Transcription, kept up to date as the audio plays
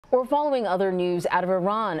We're following other news out of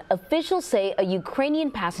Iran. Officials say a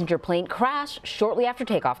Ukrainian passenger plane crashed shortly after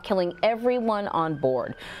takeoff, killing everyone on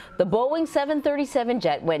board. The Boeing 737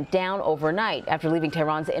 jet went down overnight after leaving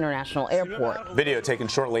Tehran's international airport. Video taken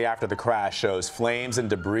shortly after the crash shows flames and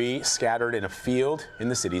debris scattered in a field in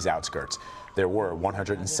the city's outskirts. There were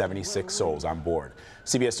 176 souls on board.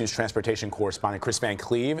 CBS News transportation correspondent Kris Van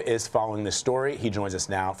Cleave is following this story. He joins us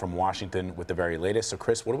now from Washington with the very latest. So,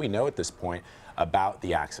 Kris, what do we know at this point about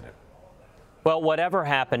the accident? Well, whatever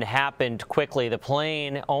happened, happened quickly. The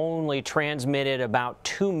plane only transmitted about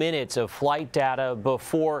 2 minutes of flight data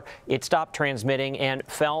before it stopped transmitting and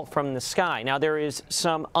fell from the sky. Now, there is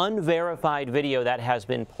some unverified video that has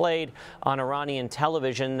been played on Iranian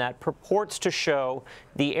television that purports to show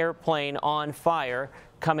the airplane on fire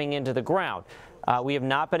coming into the ground. We have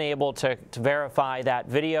not been able to verify that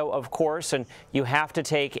video, of course, and you have to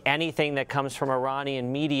take anything that comes from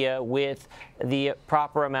Iranian media with the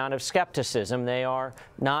proper amount of skepticism. They are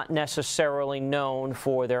not necessarily known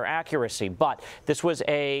for their accuracy, but this was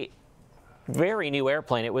a very new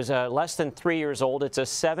airplane. It was less than 3 years old. It's a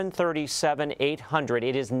 737-800.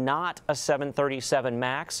 It is not a 737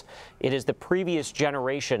 MAX. It is the previous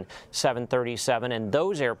generation 737, and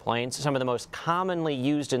those airplanes, some of the most commonly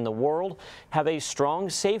used in the world, have a strong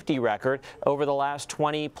safety record over the last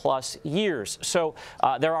 20-plus years. So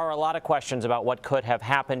there are a lot of questions about what could have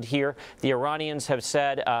happened here. The Iranians have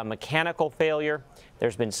said mechanical failure.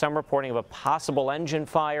 There's been some reporting of a possible engine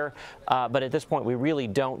fire, but at this point, we really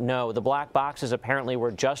don't know. The black boxes apparently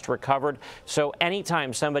were just recovered. So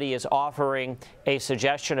anytime somebody is offering a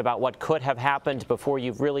suggestion about what could have happened before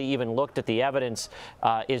you've really even looked at the evidence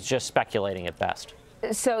is just speculating at best.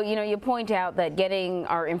 So, you point out that getting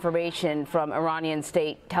our information from Iranian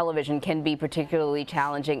state television can be particularly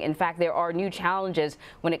challenging. In fact, there are new challenges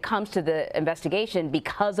when it comes to the investigation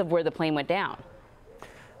because of where the plane went down.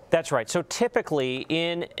 That's right. So typically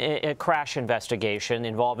in a crash investigation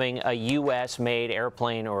involving a U.S.-made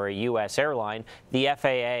airplane or a U.S. airline, the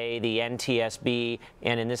FAA, the NTSB,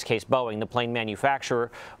 and in this case Boeing, the plane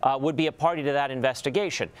manufacturer, would be a party to that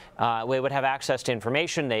investigation. They would have access to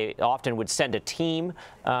information. They often would send a team,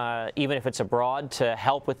 even if it's abroad, to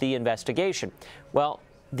help with the investigation. Well,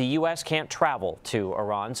 the U.S. can't travel to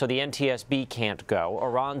Iran, so the NTSB can't go.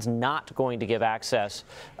 Iran's not going to give access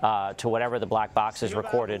to whatever the black box is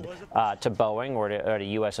recorded to Boeing or to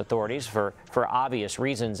U.S. authorities for obvious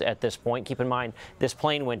reasons at this point. Keep in mind, this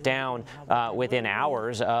plane went down within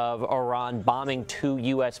hours of Iran bombing 2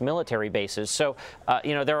 U.S. military bases. So,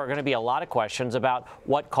 there are going to be a lot of questions about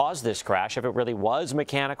what caused this crash, if it really was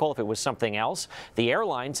mechanical, if it was something else. The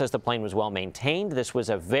airline says the plane was well maintained. This was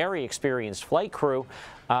a very experienced flight crew.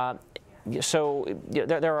 So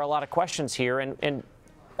there are a lot of questions here, and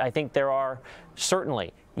I think there are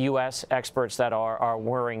certainly U.S. experts that are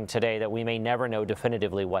worrying today that we may never know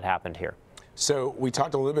definitively what happened here. So we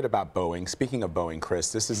talked a little bit about Boeing. Speaking of Boeing,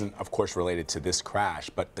 Kris, this isn't, of course, related to this crash,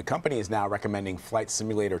 but the company is now recommending flight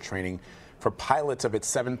simulator training for pilots of its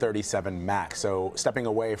 737 MAX. So stepping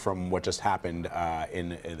away from what just happened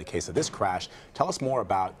in the case of this crash, tell us more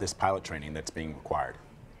about this pilot training that's being required.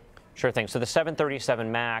 Sure thing. So the 737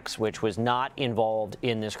 MAX, which was not involved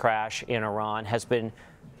in this crash in Iran, has been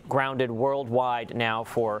grounded worldwide now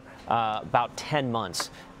for about 10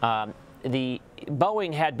 months. The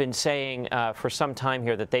Boeing had been saying for some time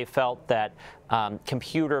here that they felt that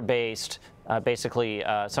computer-based, basically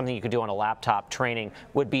something you could do on a laptop training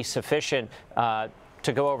would be sufficient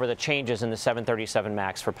to go over the changes in the 737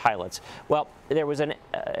 MAX for pilots. Well, there was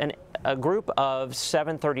a group of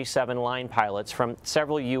 737 line pilots from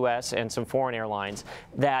several U.S. and some foreign airlines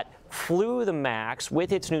that flew the MAX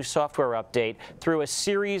with its new software update through a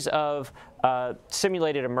series of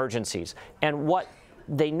simulated emergencies. And what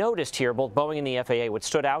they noticed here, both Boeing and the FAA, what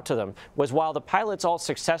stood out to them was while the pilots all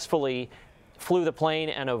successfully flew the plane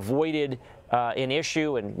and avoided an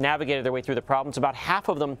issue and navigated their way through the problems, about half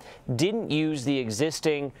of them didn't use the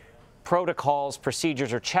existing protocols,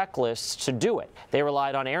 procedures, or checklists to do it. They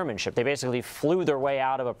relied on airmanship. They basically flew their way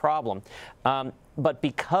out of a problem. But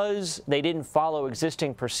because they didn't follow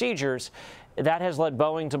existing procedures, that has led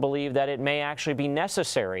Boeing to believe that it may actually be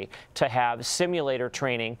necessary to have simulator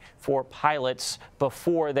training for pilots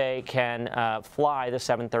before they can fly the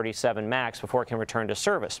 737 MAX, before it can return to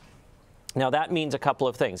service. Now, that means a couple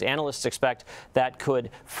of things. Analysts expect that could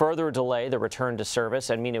further delay the return to service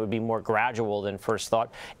and mean it would be more gradual than first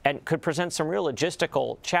thought, and could present some real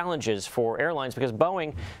logistical challenges for airlines, because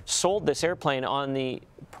Boeing sold this airplane on the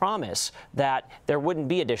promise that there wouldn't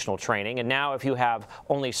be additional training. And now if you have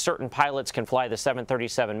only certain pilots can fly the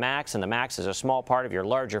 737 MAX, and the MAX is a small part of your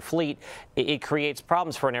larger fleet, it creates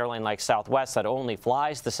problems for an airline like Southwest that only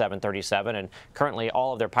flies the 737, and currently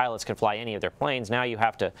all of their pilots can fly any of their planes. Now you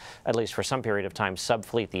have to, at least for some period of time,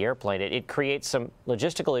 subfleet the airplane. It creates some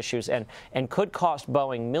logistical issues and could cost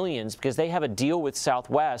Boeing millions, because they have a deal with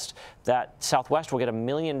Southwest that Southwest will get $1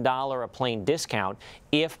 million a plane discount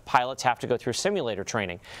if pilots have to go through simulator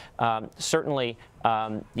training. Certainly,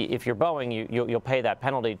 if you're Boeing, you'll pay that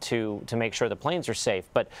penalty to make sure the planes are safe.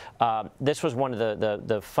 But this was one of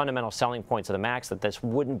the fundamental selling points of the MAX, that this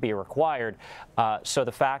wouldn't be required. So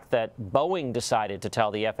the fact that Boeing decided to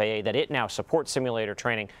tell the FAA that it now supports simulator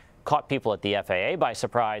training caught people at the FAA by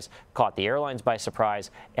surprise, caught the airlines by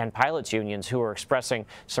surprise, and pilots' unions, who are expressing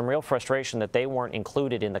some real frustration that they weren't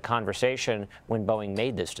included in the conversation when Boeing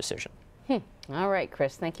made this decision. All right,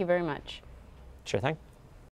 Kris, thank you very much. Sure thing.